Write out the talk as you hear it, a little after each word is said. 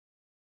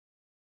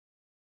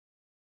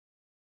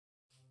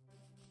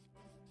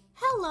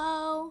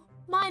Hello,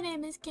 my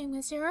name is King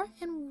Monsieur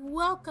and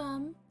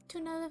welcome to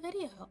another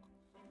video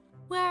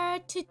where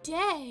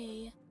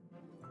today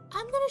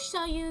I'm going to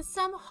show you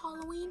some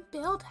Halloween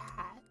build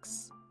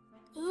hacks.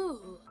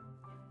 Ooh,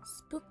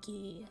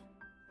 spooky.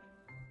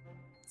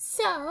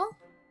 So,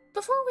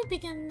 before we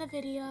begin the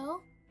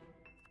video,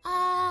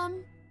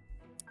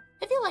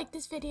 if you like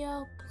this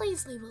video,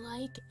 please leave a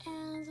like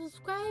and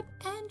subscribe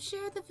and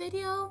share the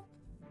video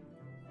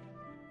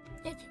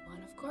if you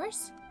want, of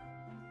course.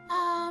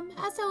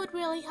 As that would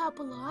really help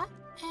a lot,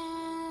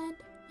 and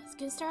let's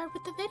get started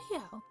with the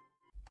video.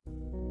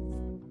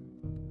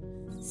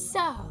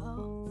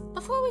 So,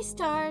 before we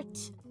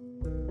start,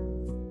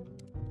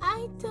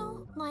 I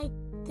don't like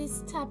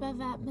this type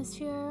of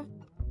atmosphere.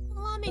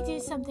 Let me do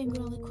something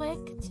really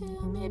quick to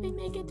maybe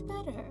make it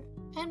better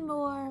and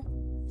more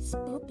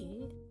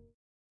spooky.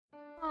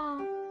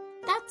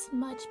 That's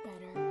much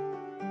better.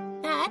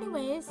 Now,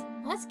 anyways,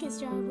 let's get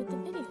started with the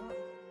video.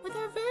 With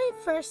our very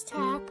first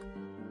hack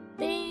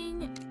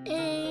being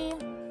a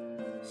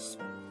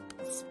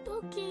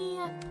spooky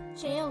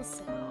jail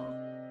cell,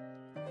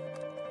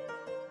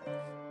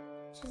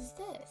 which is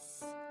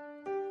this.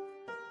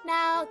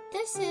 Now,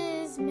 this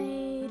is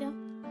made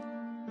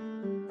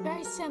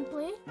very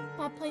simply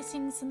by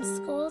placing some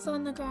skulls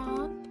on the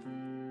ground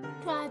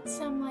to add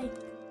some,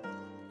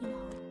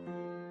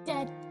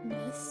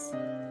 deadness,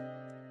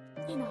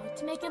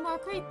 to make it more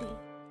creepy.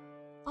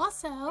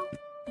 Also,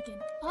 you can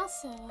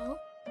also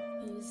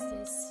use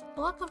this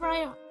block of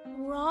raw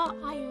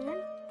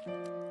iron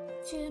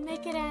to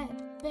make it a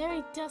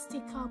very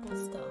dusty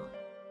cobblestone.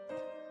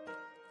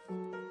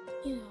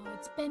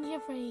 It's been here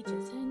for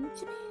ages, and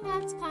to me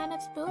that's kind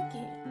of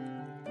spooky.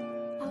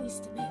 At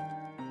least to me.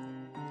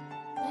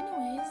 But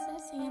anyways,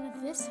 that's the end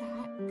of this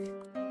hack.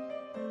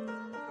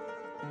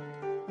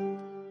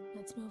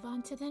 Let's move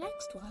on to the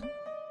next one.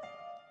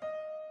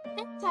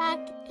 This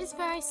hack is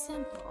very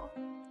simple.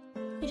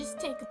 You just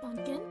take a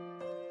pumpkin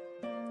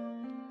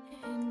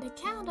and a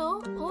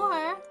candle, or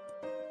a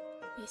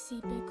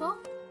sea pickle,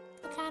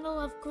 a candle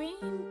of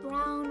green,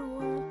 brown,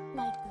 or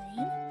light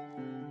green,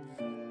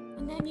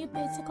 and then you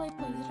basically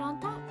place it on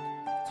top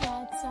to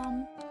add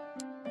some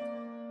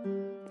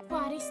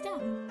body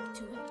stem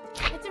to it.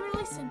 It's a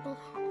really simple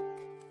hack.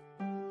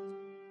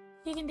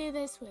 You can do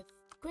this with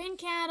green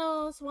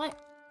candles,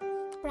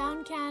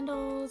 brown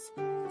candles,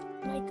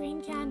 light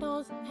green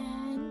candles,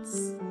 and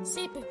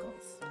sea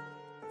pickles.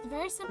 It's a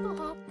very simple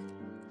hack.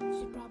 You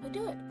should probably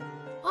do it.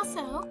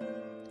 Also,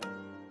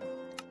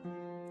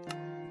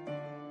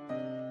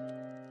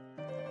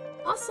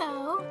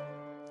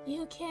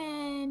 you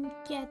can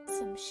get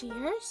some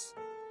shears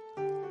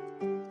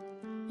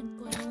and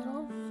put a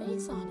little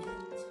face on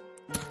it.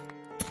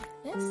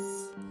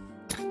 This.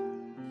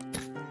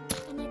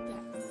 And like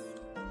this.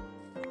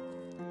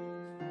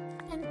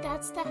 And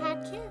that's the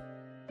hack here.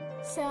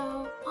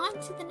 So, on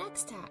to the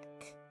next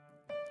hack.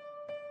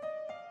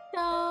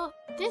 So,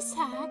 this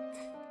hack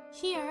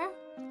here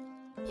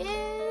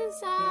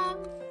is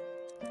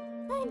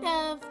kind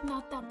of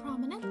not that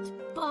prominent,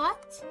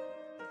 but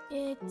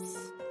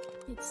it's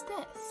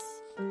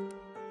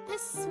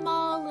this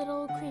small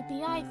little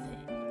creepy eye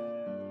thing.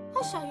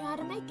 I'll show you how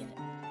to make it.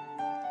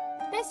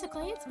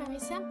 Basically, it's very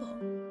simple.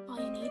 All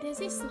you need is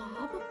a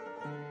slab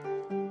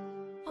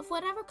of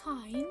whatever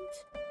kind.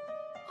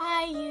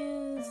 I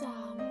use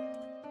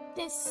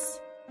this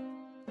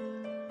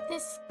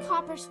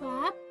copper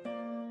slab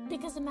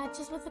because it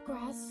matches with the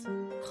grass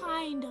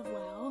kind of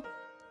well.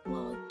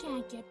 Well, it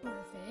can't get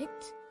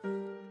perfect,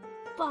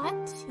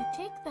 but you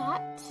take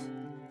that,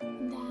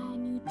 and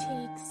then you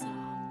take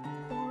some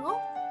coral,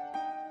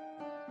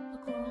 a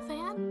coral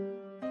fan,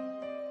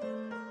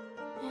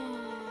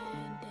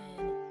 and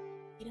an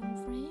atom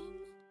frame,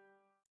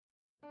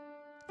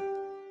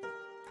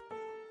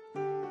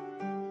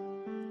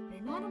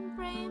 an atom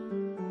frame,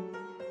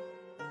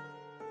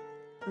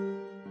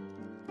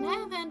 an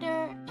eye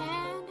vendor,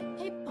 and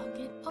a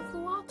bucket of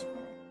water.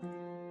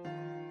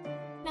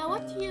 Now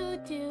what you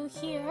do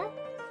here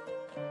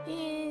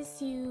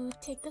is you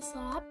take the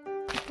slab,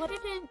 you put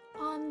it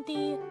on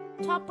the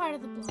top part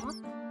of the block,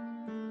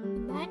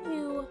 and then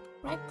you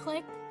right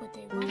click with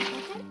a water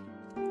bucket.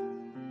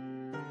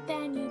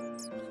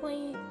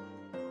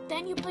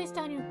 Then you place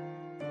down your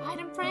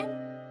item frame,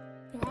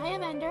 your eye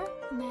of ender,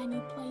 and then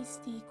you place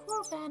the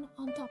coral fan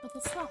on top of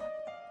the slab.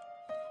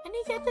 And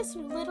you get this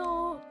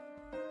little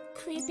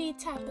creepy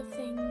type of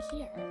thing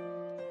here.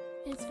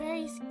 It's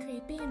very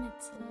creepy and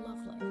it's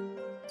lovely.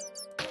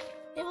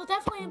 It will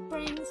definitely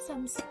bring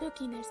some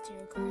spookiness to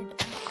your garden.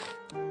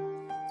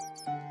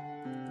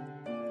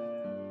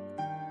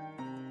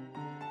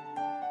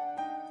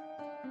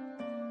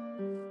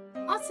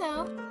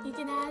 Also, you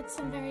can add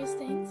some various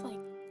things like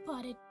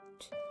potted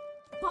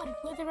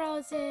wither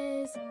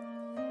roses,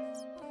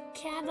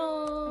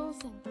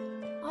 candles, and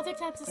other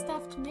types of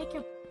stuff to make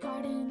your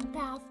garden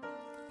path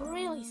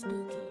really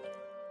spooky.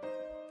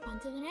 On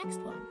to the next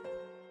one.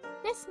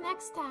 This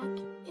next hack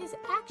is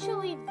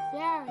actually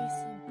very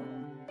simple.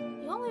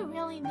 You only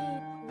really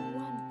need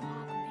one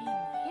block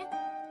mainly.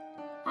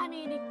 I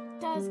mean, it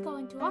does go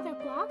into other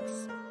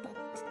blocks,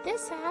 but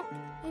this hack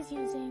is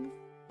using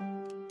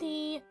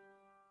the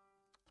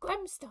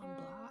Grimstone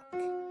block.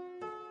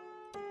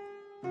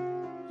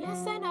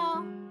 Yes, I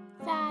know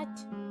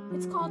that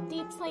it's called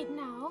Deep Slate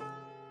now,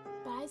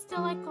 but I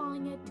still like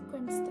calling it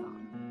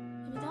Grimstone.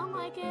 If you don't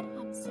like it,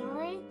 I'm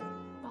sorry,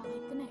 but I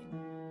like the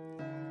name.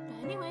 But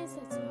anyways,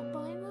 let's not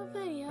bore the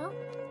video.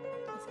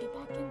 Let's get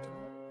back into it.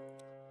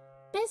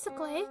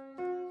 Basically,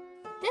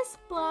 this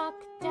block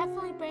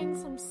definitely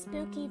brings some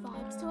spooky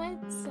vibes to it,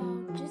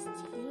 so just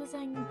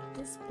using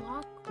this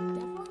block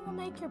definitely will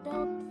make your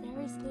build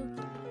very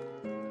spooky.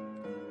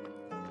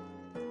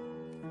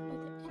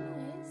 But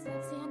anyways,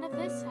 that's the end of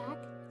this hack.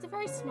 It's a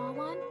very small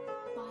one,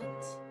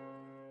 but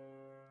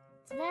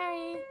it's a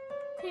very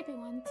creepy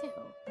one too.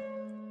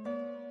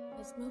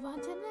 Let's move on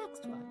to the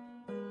next one.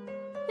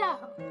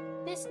 So,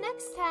 this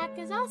next hack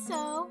is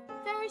also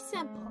very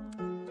simple.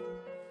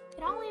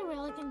 It only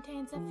really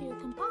contains a few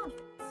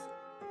components.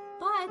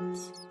 But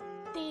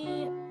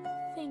the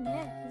thing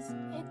is,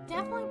 it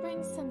definitely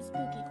brings some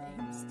spooky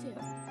things too.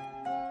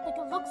 Like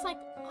it looks like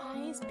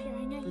eyes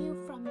peering at you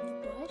from the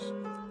bush.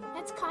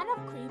 It's kind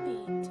of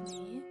creepy to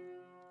me.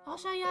 I'll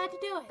show you how to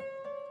do it.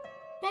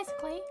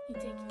 Basically, you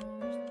take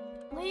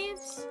your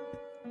leaves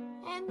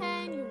and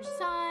then your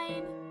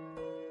sign.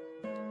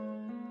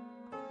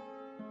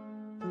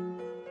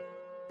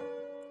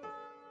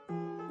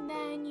 And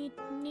then you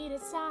need a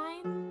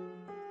sign.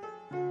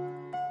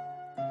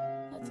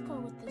 Let's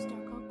go with this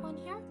dark oak one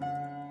here.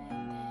 And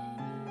then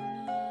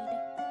you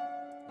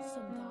need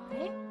some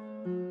dye.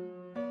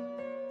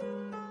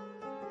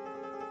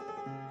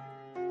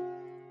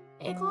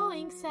 A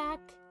glowing sack.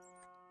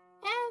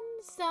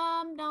 And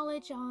some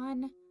knowledge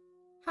on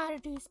how to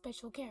do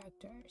special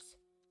characters.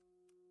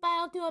 But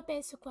I'll do a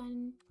basic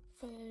one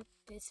for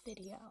this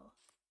video.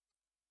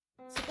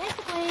 So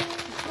basically, you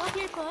fill up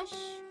your bush.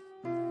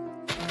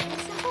 In a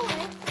simple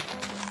way.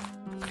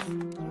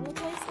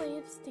 Literally place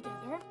leaves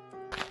together.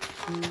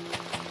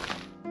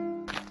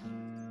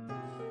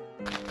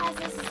 As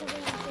this is a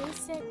really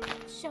basic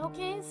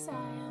showcase,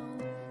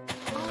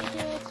 I'll only do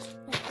it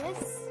like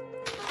this.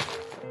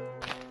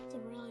 It's a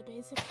really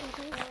basic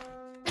showcase.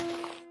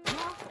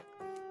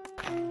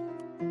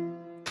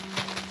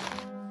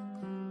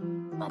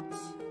 But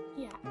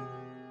yeah,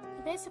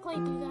 you basically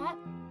do that.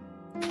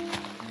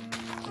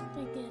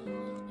 Make it a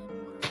little bit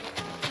more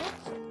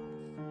effective.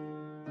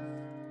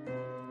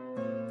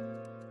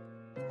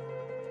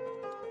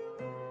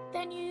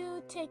 Then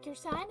you take your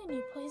sign and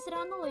you place it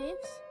on the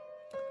leaves.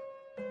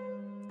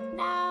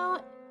 Now,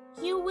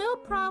 you will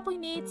probably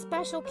need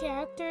special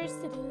characters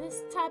to do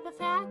this type of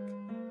hack,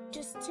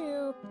 just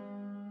to,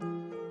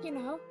 you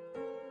know.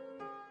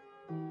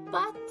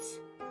 But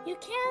you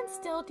can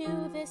still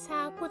do this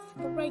hack with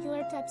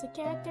regular types of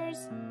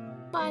characters,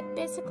 but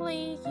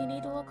basically you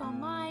need to look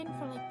online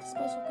for like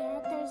special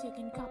characters you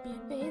can copy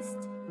and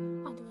paste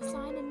onto a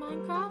sign in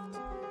Minecraft.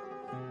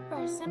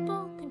 Very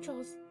simple,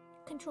 Control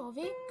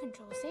V,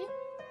 Control C,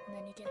 and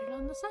then you get it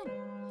on the sign.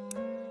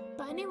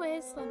 But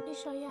anyways, let me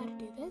show you how to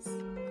do this.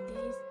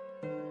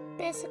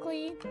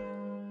 Basically,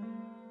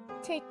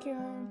 take your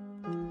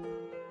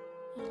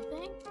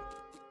thing,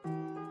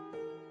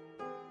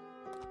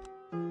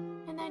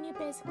 and then you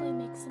basically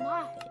make some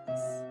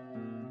eyes.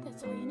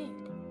 That's all you need.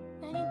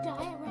 Then you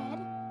dye it red,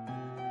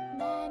 and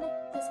then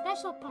the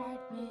special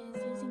part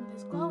is using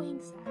this glowing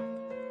sack,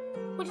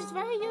 which is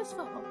very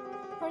useful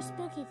for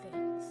spooky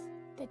things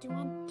that you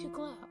want to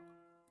glow.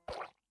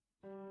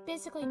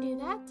 Basically do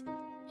that,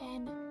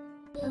 and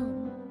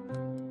boom.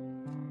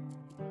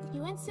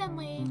 You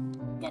instantly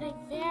get a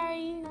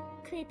very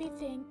creepy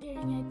thing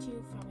peering at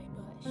you from a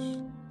bush.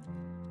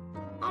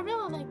 I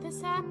really like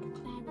this hack,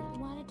 and I really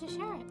wanted to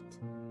share it.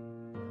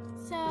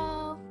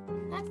 So,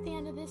 that's the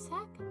end of this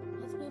hack.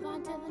 Let's move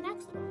on to the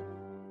next one.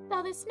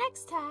 So this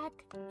next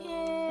hack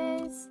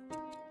is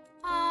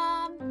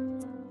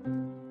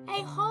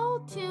a hole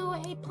to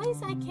a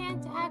place I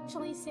can't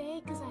actually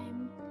say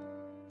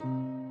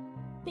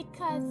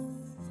because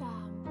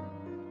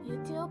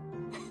YouTube.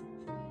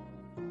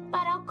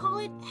 But I'll call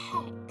it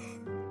heck.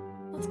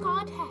 Let's call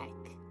it heck.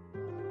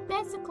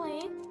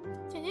 Basically,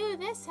 to do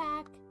this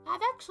hack,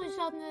 I've actually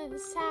shown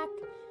this hack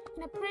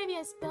in a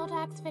previous build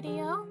hacks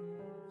video.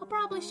 I'll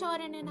probably show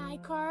it in an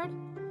iCard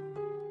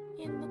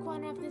in the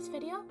corner of this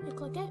video. You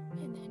click it,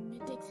 and then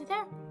it takes you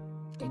there.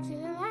 It takes you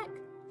to the hack.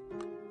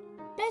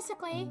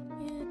 Basically,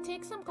 you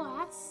take some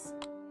glass,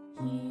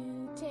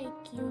 you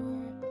take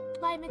your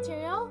light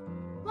material.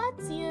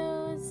 Let's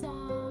use,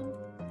 you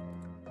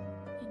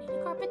need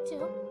a carpet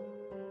too.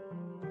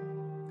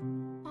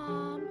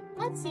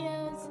 Let's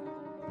use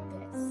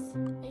this,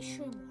 a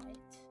shroom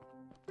light.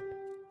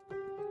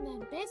 And then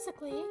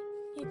basically,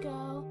 you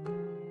go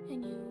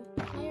and you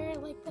layer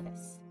it like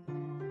this.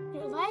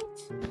 Your light,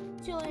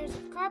 2 layers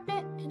of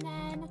carpet, and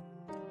then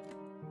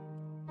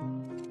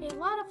a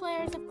lot of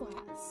layers of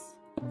glass.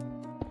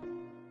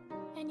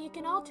 And you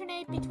can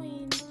alternate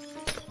between 2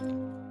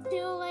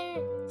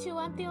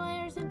 empty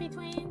layers in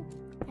between,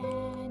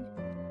 and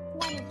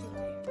 1 empty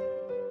layer.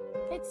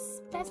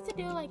 It's best to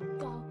do like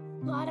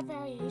lot of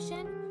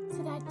variation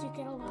so that you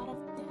get a lot of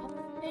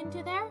depth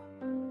into there.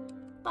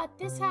 But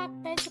this hack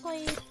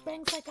basically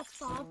brings like a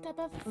fog type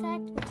of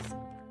effect, which is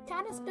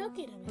kind of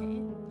spooky to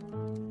me.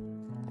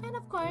 And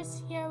of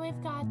course, here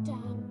we've got the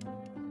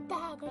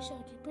hack I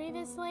showed you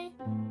previously,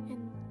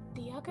 and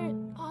the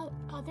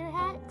other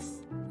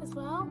hacks as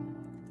well.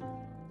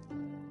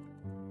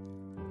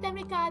 Then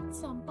we got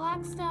some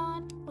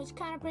blackstone, which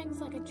kind of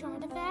brings like a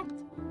chart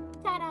effect,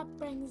 kind of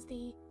brings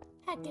the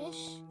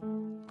heckish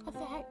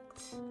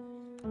effect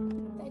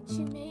that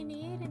you may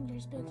need in your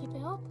spooky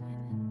build.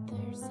 And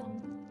then there's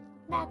some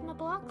magma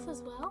blocks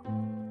as well.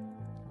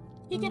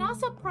 You can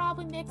also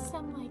probably mix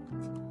some like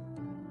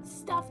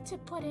stuff to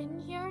put in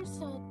here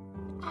so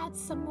it adds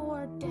some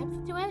more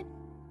depth to it,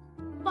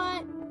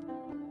 but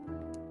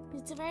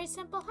it's a very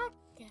simple hack,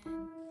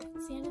 and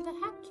that's the end of the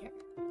hack here.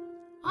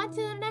 On to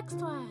the next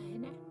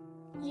one.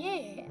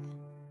 Yeah.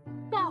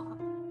 So,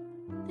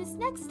 this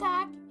next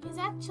hack is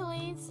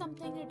actually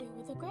something to do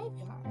with a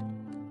graveyard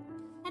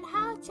and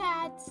how to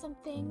add some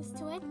things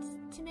to it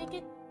to make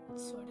it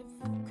sort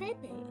of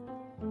creepy.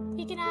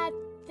 You can add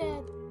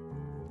the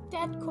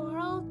dead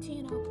coral to,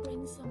 you know,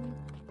 bring some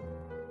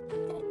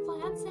dead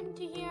plants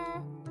into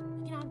here.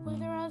 You can add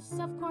wither roses,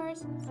 of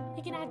course.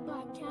 You can add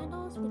black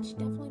candles, which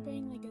definitely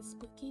bring like a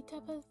spooky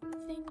type of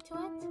thing to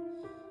it.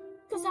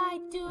 Because I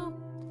do.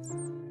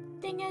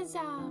 Thing is,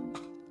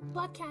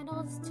 black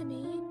candles to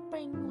me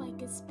bring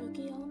like a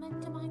spooky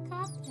element to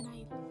Minecraft, and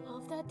I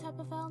love that type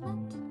of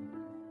element.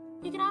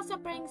 You can also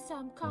bring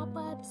some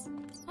cobwebs.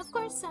 Of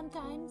course,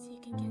 sometimes you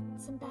can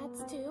get some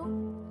bats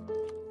too.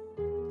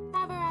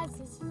 However, as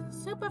this is a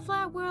super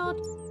flat world,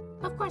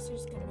 of course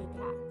there's gonna be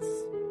bats.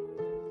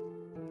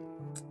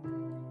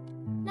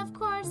 And of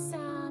course,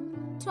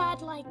 to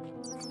add like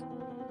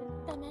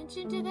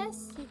dimension to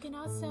this, you can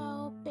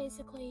also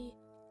basically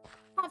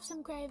have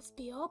some graves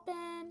be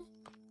open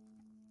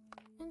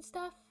and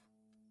stuff.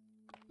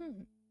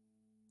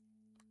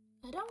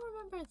 I don't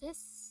remember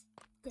this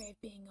grave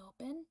being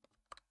open.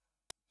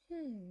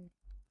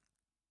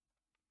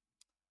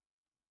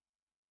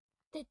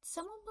 Did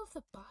someone move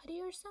the body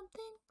or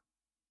something?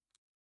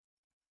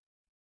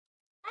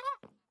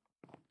 Ah!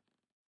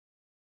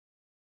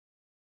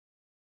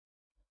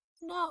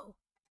 No!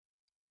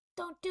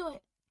 Don't do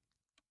it!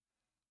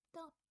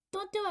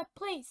 Don't do it,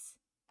 please!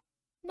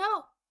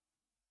 No!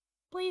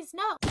 Please,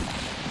 no!